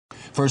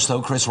First,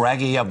 though, Chris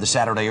Raggi of the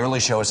Saturday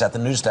Early Show is at the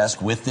news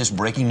desk with this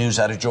breaking news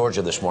out of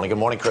Georgia this morning. Good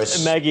morning,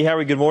 Chris. Maggie,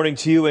 Harry, good morning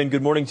to you, and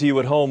good morning to you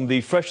at home.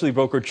 The freshly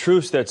brokered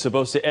truce that's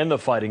supposed to end the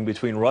fighting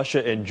between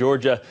Russia and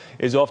Georgia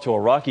is off to a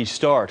rocky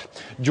start.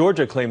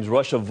 Georgia claims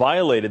Russia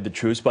violated the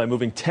truce by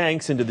moving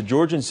tanks into the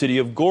Georgian city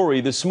of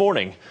Gori this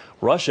morning.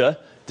 Russia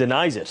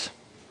denies it.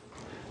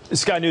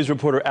 Sky News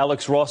reporter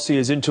Alex Rossi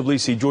is in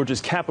Tbilisi,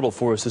 Georgia's capital,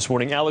 for us this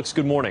morning. Alex,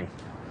 good morning.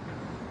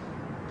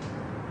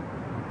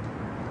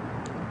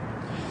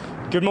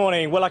 Good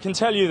morning. Well, I can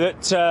tell you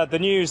that the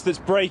news that's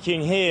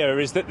breaking here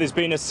is that there's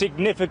been a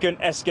significant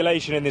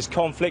escalation in this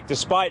conflict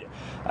despite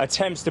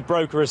attempts to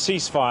broker a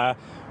ceasefire.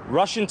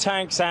 Russian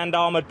tanks and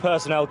armoured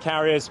personnel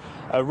carriers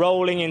are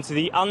rolling into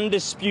the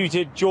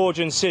undisputed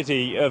Georgian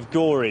city of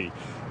Gori.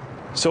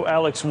 So,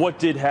 Alex, what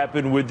did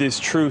happen with this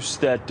truce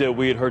that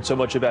we had heard so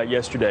much about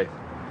yesterday?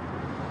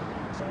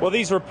 Well,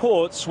 these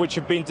reports, which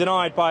have been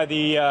denied by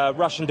the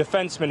Russian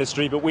Defence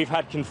Ministry, but we've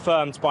had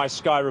confirmed by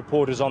Sky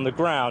reporters on the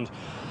ground,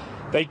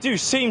 they do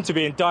seem to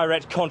be in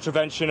direct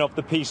contravention of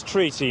the peace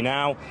treaty.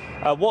 Now,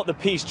 what the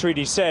peace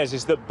treaty says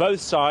is that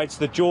both sides,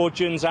 the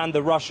Georgians and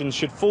the Russians,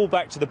 should fall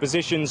back to the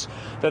positions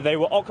that they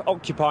were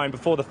occupying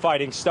before the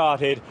fighting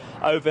started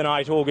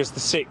overnight, August the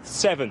 6th,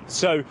 7th.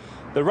 So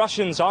the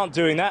Russians aren't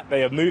doing that.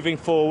 They are moving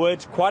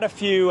forward. Quite a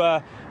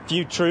few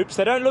troops.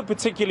 They don't look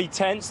particularly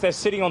tense. They're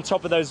sitting on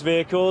top of those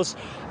vehicles.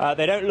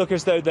 They don't look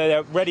as though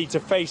they're ready to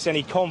face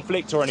any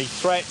conflict or any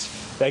threat.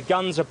 Their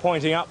guns are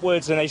pointing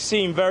upwards and they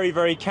seem very,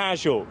 very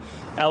casual.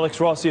 Alex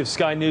Rossi of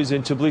Sky News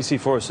in Tbilisi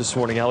for us this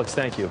morning. Alex,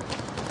 thank you.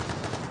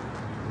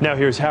 Now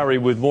here's Harry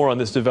with more on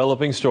this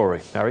developing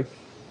story. Harry?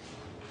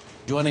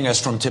 Joining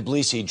us from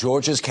Tbilisi,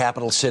 Georgia's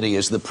capital city,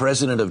 is the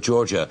president of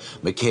Georgia,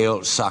 Mikhail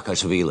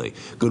Saakashvili.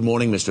 Good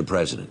morning, Mr.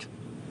 President.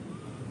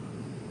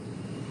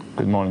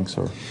 Good morning,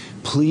 sir.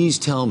 Please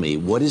tell me,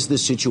 what is the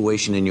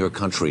situation in your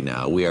country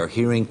now? We are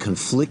hearing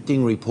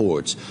conflicting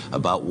reports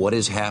about what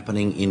is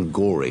happening in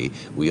Gori.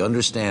 We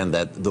understand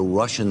that the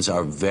Russians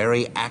are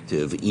very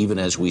active, even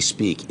as we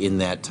speak, in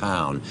that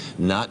town,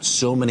 not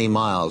so many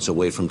miles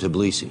away from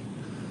Tbilisi.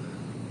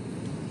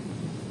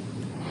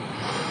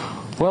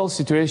 Well,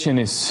 situation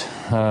is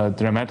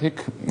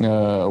dramatic.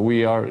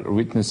 We are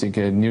witnessing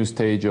a new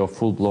stage of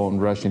full-blown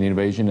Russian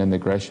invasion and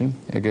aggression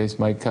against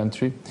my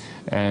country.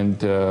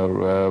 And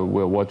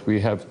what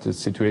we have, the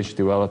situation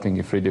developing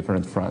in three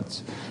different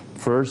fronts.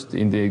 First,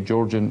 in the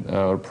Georgian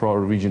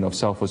region of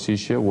South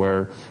Ossetia,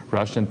 where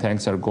Russian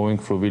tanks are going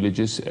through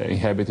villages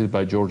inhabited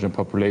by Georgian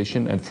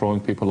population and throwing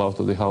people out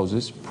of the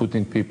houses,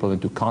 putting people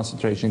into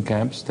concentration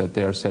camps that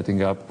they are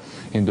setting up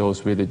in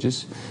those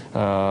villages,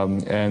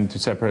 and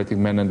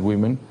separating men and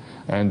women,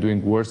 and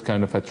doing worst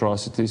kind of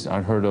atrocities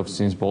unheard of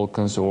since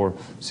Balkans or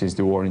since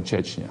the war in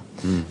Chechnya.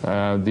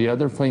 The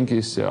other thing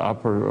is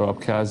Upper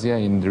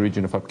Abkhazia, in the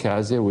region of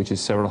Abkhazia, which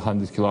is several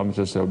hundred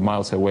kilometers or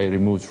miles away,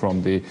 removed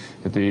from the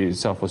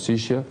South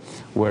Ossetia,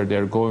 where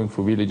they're going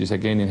through villages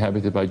again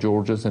inhabited by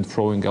Georgians and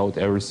throwing out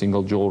every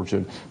single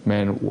Georgian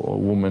man,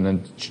 woman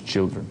and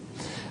children.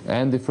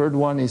 And the third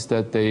one is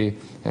that they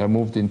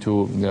moved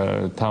into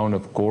the town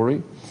of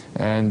Gori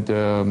and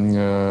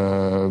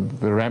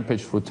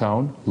rampaged through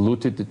town,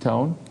 looted the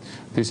town.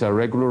 These are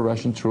regular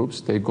Russian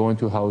troops. They go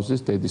into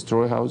houses, they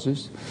destroy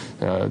houses.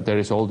 There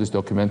is all this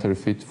documentary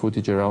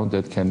footage around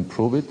that can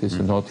prove it. It's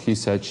not he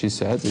said, she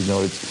said. You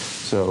know,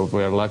 so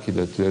we are lucky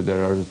that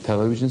there are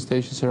television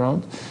stations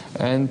around.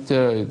 And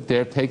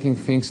they're taking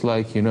things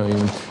like, you know,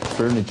 even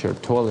furniture,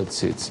 toilet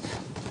seats,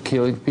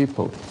 killing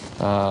people,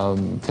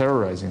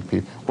 terrorizing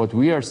people. What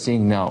we are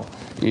seeing now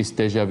is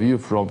deja vu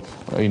from,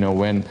 you know,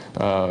 when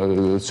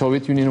the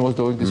Soviet Union was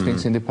doing these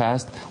things in the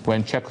past,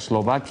 when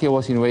Czechoslovakia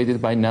was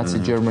invaded by Nazi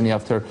Germany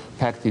after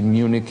pact in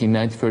Munich in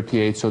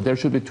 1938. So there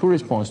should be two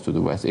responses to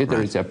the West.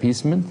 Either it's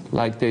appeasement,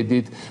 like they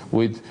did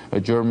with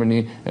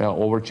Germany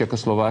over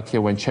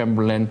Czechoslovakia when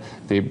Chamberlain,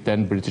 the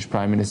then British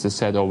Prime Minister,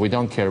 said, oh, we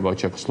don't care about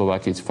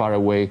Czechoslovakia, it's far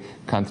away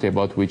country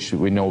about which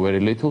we know very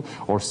little,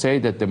 or say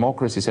that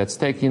democracy is at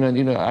stake. You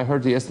know, I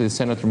heard yesterday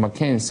Senator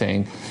McCain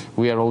saying,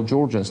 we are all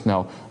Georgians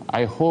now.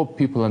 I hope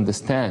people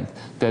understand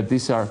that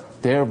these are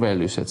their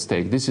values at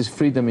stake. This is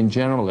freedom in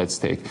general at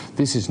stake.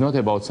 This is not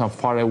about some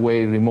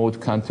faraway,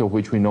 remote country of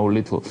which we know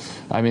little.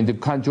 I mean,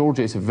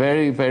 Georgia is a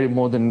very, very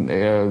modern,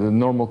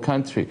 normal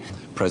country.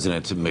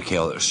 President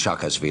Mikhail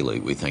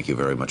Saakashvili, we thank you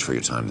very much for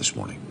your time this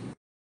morning.